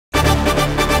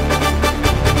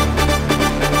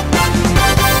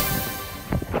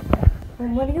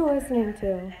Mom, what are you listening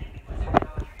to?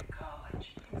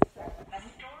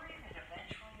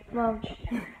 Mom,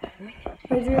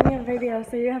 we're doing a video,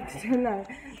 so you have to turn that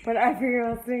whatever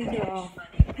you're listening to off.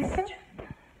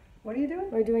 What are you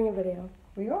doing? We're doing a video.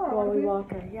 We are. While we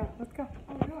walk her. Yeah, let's go.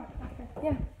 Oh, we are.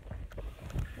 Okay.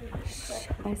 Yeah. Shh,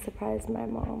 I surprised my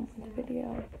mom with the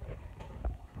video.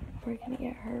 We're gonna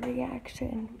get her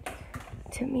reaction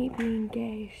to me being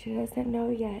gay. She doesn't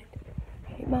know yet.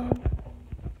 Hey, Mom.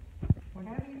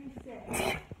 Whatever you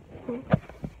say.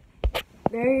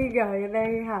 There you go.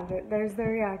 There you have it. There's the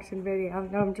reaction video.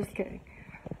 No, I'm just kidding.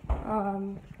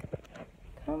 Come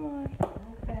on.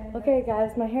 Okay,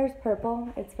 guys, my hair's purple.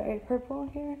 It's very purple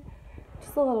here.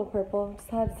 Just a little purple. Just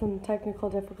had some technical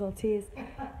difficulties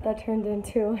that turned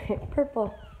into a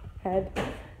purple head.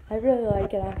 I really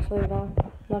like it, actually, though.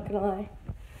 Not gonna lie.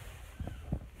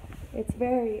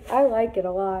 I like it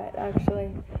a lot,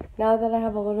 actually. Now that I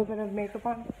have a little bit of makeup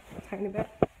on, a tiny bit.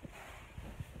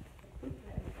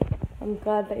 I'm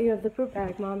glad that you have the poop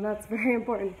bag, Mom. That's very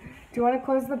important. Do you want to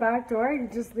close the back door or you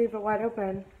just leave it wide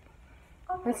open?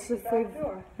 Let's just leave.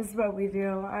 This is what we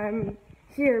do. I'm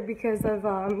here because of,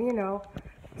 you know,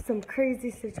 some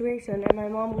crazy situation, and my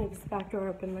mom leaves the back door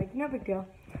open. Like, no big deal.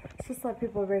 Let's just let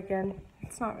people break in.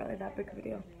 It's not really that big of a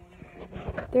deal.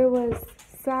 There was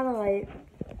satellite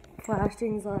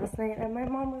flashings last night, and my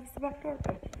mom leaves the back door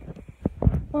open.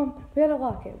 Mom, we gotta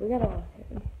lock it. We gotta lock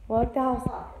it. Lock the house.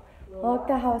 Lock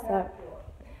the house up.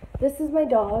 This is my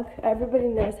dog. Everybody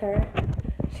knows her.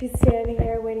 She's standing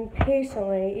there waiting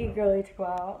patiently, eagerly to go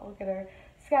out. Look at her.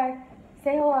 Sky,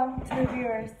 say hello to the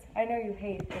viewers. I know you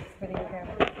hate this video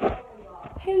camera.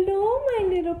 Hello, my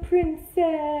little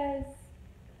princess.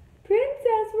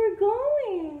 Princess, we're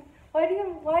going. Why do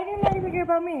you not even care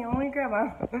about me? Only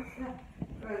Grandma.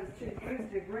 Because she's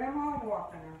used to Grandma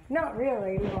walking her. Not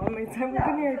really, Mom. I've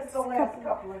been here just the last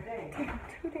couple of days.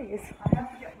 2 days. I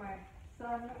have to get my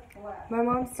son flat. My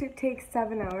mom takes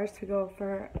 7 hours to go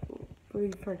for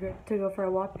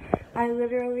a walk. I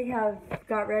literally have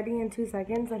got ready in 2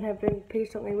 seconds and have been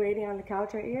patiently waiting on the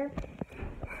couch right here.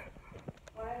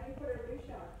 Why did you put a leash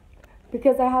on?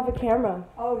 Because I have a camera.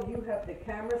 Oh, you have the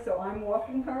camera, so I'm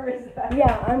walking her? Is that?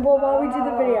 Yeah, while we do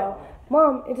the video.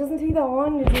 Mom, it doesn't take that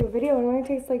long to do a video. It only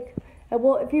takes like,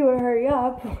 well, if you would hurry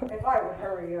up. If I would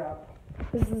hurry up.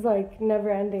 This is like never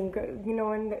ending. You know,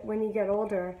 when you get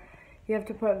older, you have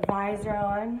to put visor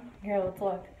on. Here, let's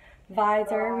look.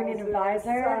 Visor, we need a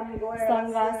visor.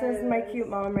 Sunglasses. My cute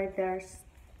mom right there.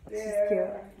 She's cute.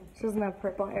 She doesn't have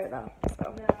purple hair though.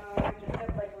 So. No, I just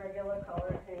have like regular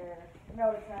colored hair.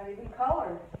 No, it's not even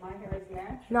colored. My hair is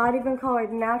natural. Not even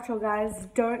colored, natural, guys.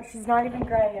 She's not even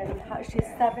gray. And she's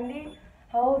 70.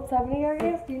 How old? 70 are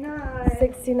you? 69.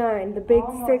 69. The big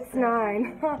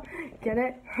 6'9". Get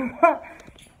it?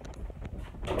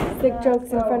 Sick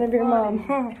jokes in front of your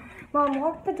mom. Mom,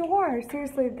 lock the door.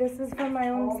 Seriously, this is for my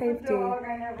own safety. Dog,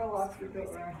 I never locked the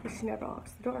door. She never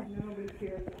locks the door. Nobody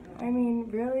cares. I mean,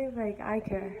 really? Like, I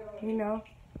care. You know?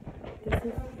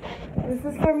 This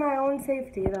is for my own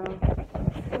safety, though.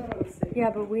 Yeah,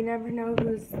 but we never know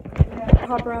who's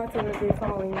paparazzi would be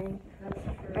following me.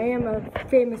 I am a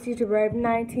famous YouTuber. I have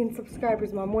 19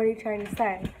 subscribers, Mom. What are you trying to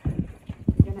say?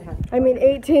 I mean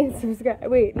 18 subscribers.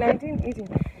 Wait, 19?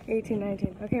 18,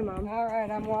 19. Okay, Mom. All right,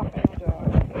 I'm walking the dog.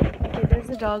 Okay, there's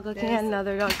a dog looking at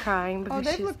another dog crying. Oh,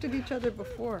 they've looked at each other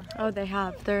before. Oh, they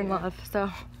have. They're in love,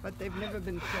 so. But they've never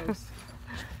been close.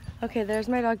 Okay, there's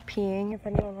my dog peeing, if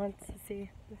anyone wants to see.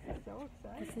 This is so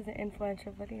exciting. This is an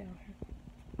influential video.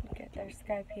 Look at there's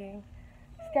Sky peeing.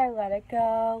 Sky, let it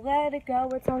go, let it go.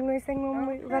 What song do we sing when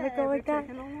we let it go like that?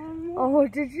 Oh,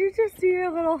 did you just do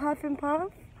your little huff and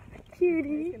puff?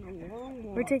 Cutie.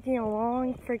 We're taking a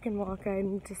long freaking walk.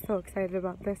 I'm just so excited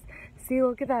about this. See,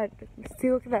 look at that.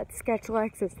 See, look at that sketch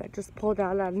Lexus that just pulled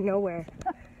out of nowhere,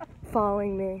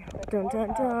 following me. Dun dun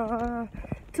dun,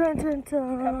 dun dun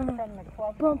dun.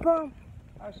 Bum bum.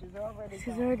 Oh,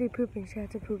 she's already pooping. She had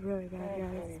to poop really bad,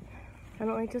 guys. I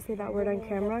don't like to say that word on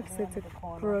camera because it's a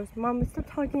gross. Mom, stop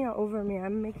talking over me.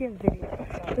 I'm making a video.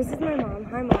 This is my mom.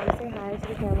 Hi, Mom. Say hi to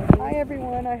the camera. Hi,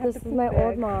 everyone. This is my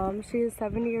old mom. She is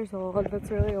 70 years old.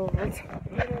 That's really old.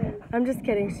 I'm just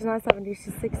kidding. She's not 70.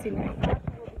 She's 69.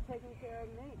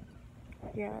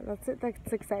 Yeah, that's it.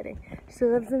 That's exciting. She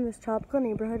lives in this tropical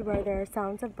neighborhood where there are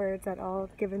sounds of birds at all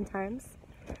given times.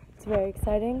 It's very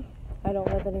exciting. I don't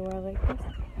live anywhere like this.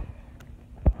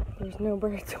 There's no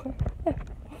birds.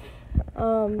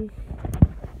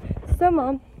 So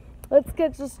Mom, let's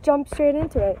just jump straight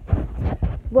into it.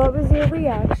 What was your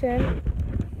reaction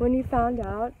when you found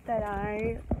out that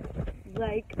I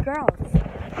like girls?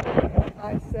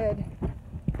 I said,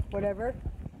 whatever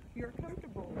you're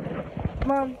comfortable with.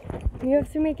 Mom, you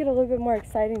have to make it a little bit more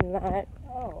exciting than that.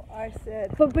 Oh, I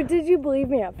said. But did you believe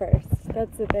me at first?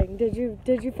 That's the thing. Did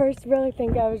you first really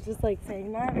think I was just like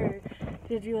saying that, or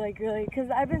did you like really?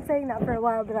 Because I've been saying that for a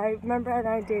while, but I remember that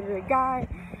I dated a guy,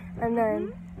 and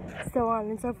then so on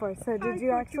and so forth. So did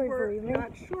you actually believe me? I'm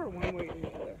not sure one way or the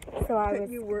other. So I was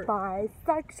you were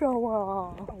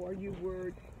bisexual. Or you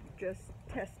were just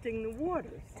testing the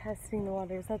waters. Testing the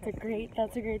waters. That's a great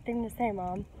thing to say,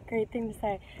 Mom. Great thing to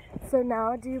say. So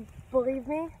now, do you believe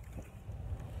me?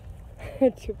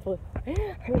 Do you believe me?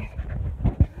 I mean,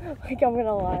 like I'm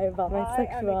gonna lie about my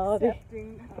sexuality. I am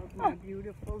accepting of my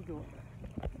beautiful daughter.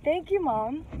 Thank you,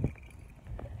 Mom.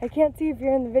 I can't see if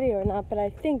you're in the video or not, but I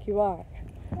think you are.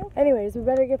 Okay. Anyways, we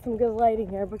better get some good lighting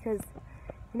here because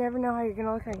you never know how you're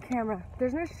gonna look on camera.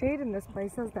 There's no shade in this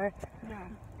place, is there? No.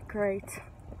 Great.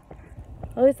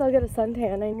 At least I'll get a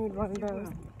suntan. I need one of those.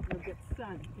 You'll get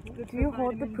sun. It's good Do you for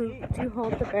hold the vitamin poop? D. Do you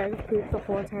hold the bag of poop the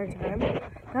whole entire time?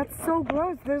 That's so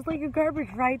gross. There's like a garbage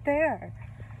right there.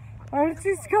 Why don't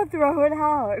you just go throw it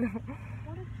out?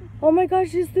 Oh my gosh,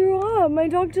 she just threw up. My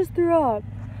dog just threw up.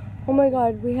 Oh my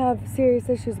god, we have serious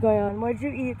issues going on. What'd you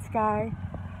eat, Sky?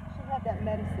 She had that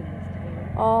medicine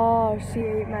yesterday. Oh, she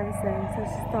ate medicine, so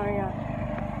she's throwing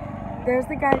up. There's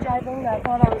the guy driving that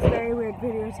thought I was very weird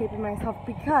videotaping myself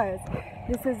because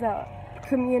this is a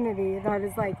community that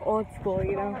is like old school,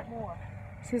 you know?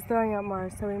 She's throwing up more,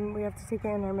 so we have to take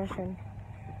an intermission.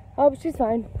 Oh, but she's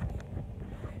fine.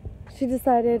 She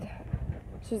decided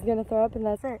she's gonna throw up and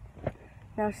that's it.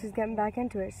 Now she's getting back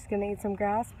into it. She's gonna eat some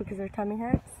grass because her tummy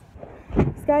hurts.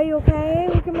 Sky, you okay?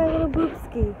 Look at my little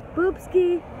boopski.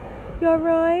 Boopski, you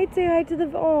alright? Say hi to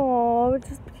the... Oh, it's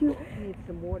just cute. She needs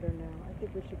some water now. I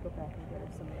think we should go back and get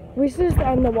her some water. We should just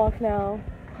end the walk now.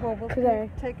 Well, we'll today.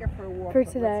 take her for a walk. For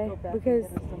but today, let's go back because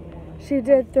and get her some water. she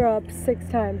did throw up 6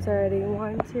 times already.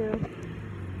 1, 2.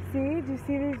 See? Do you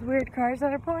see these weird cars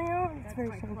that are pulling out? It's That's very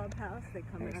my strange. clubhouse. They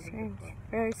come Very out of the strange. club.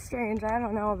 Very strange. I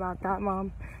don't know about that,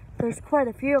 Mom. There's quite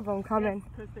a few of them coming.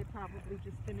 Because they probably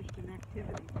just finished an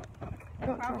activity.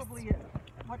 Don't trust. Probably.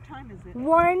 What time is it?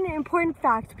 One important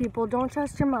fact, people: don't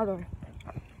trust your mother.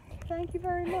 Thank you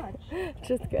very much.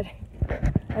 Just kidding.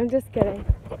 I'm just kidding.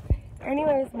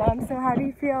 Anyways, Mom, so how do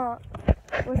you feel?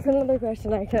 What's another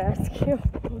question I could ask you?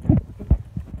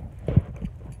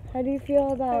 How do you feel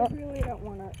I about... really don't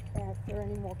want to answer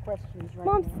any more questions right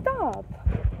Mom, now. stop!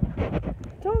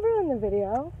 Don't ruin the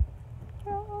video.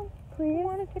 No, I Please.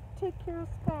 want to take care of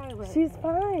Sky right She's now.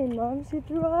 fine, Mom. She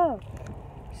threw up.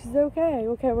 She's okay.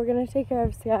 Okay, we're gonna take care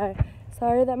of Sky.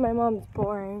 Sorry that my mom's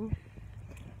boring.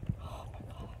 Oh my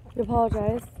god. You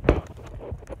apologize.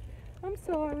 I'm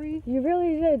sorry. You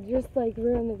really did just like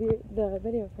ruin the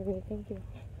video for me. Thank you.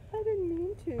 I didn't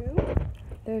mean to.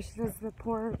 There's just the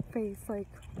poor face like...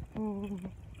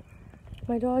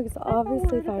 My dog is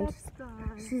obviously fine.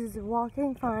 She's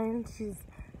walking fine. She's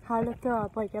had to throw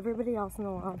up like everybody else in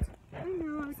the world. I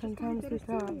know. I Sometimes just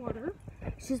we want to throw get her up. some water.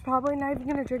 She's probably not even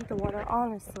gonna drink the water,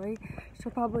 honestly.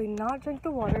 She'll probably not drink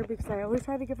the water because I always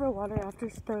try to give her water after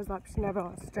she throws up. She never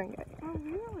wants to drink it. Oh,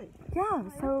 really? Yeah,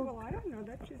 Well, so, I don't know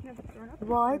that. She's never thrown up.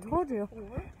 well, I told you.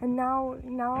 before. And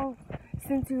now,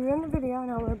 since you ruined the video,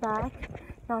 now we're back.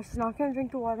 Now she's not gonna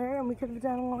drink the water and we could have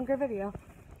done a longer video.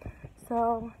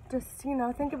 So, just, you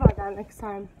know, think about that next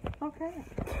time. Okay.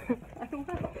 I will.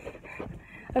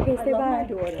 Okay, say I love bye. my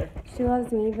daughter. She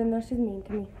loves me even though she's mean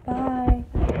to me. Bye.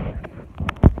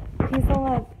 Peace and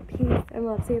love. Peace and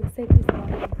love. Say peace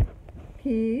and love.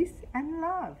 Peace and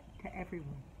love to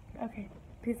everyone. Okay.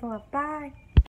 Peace and love. Bye.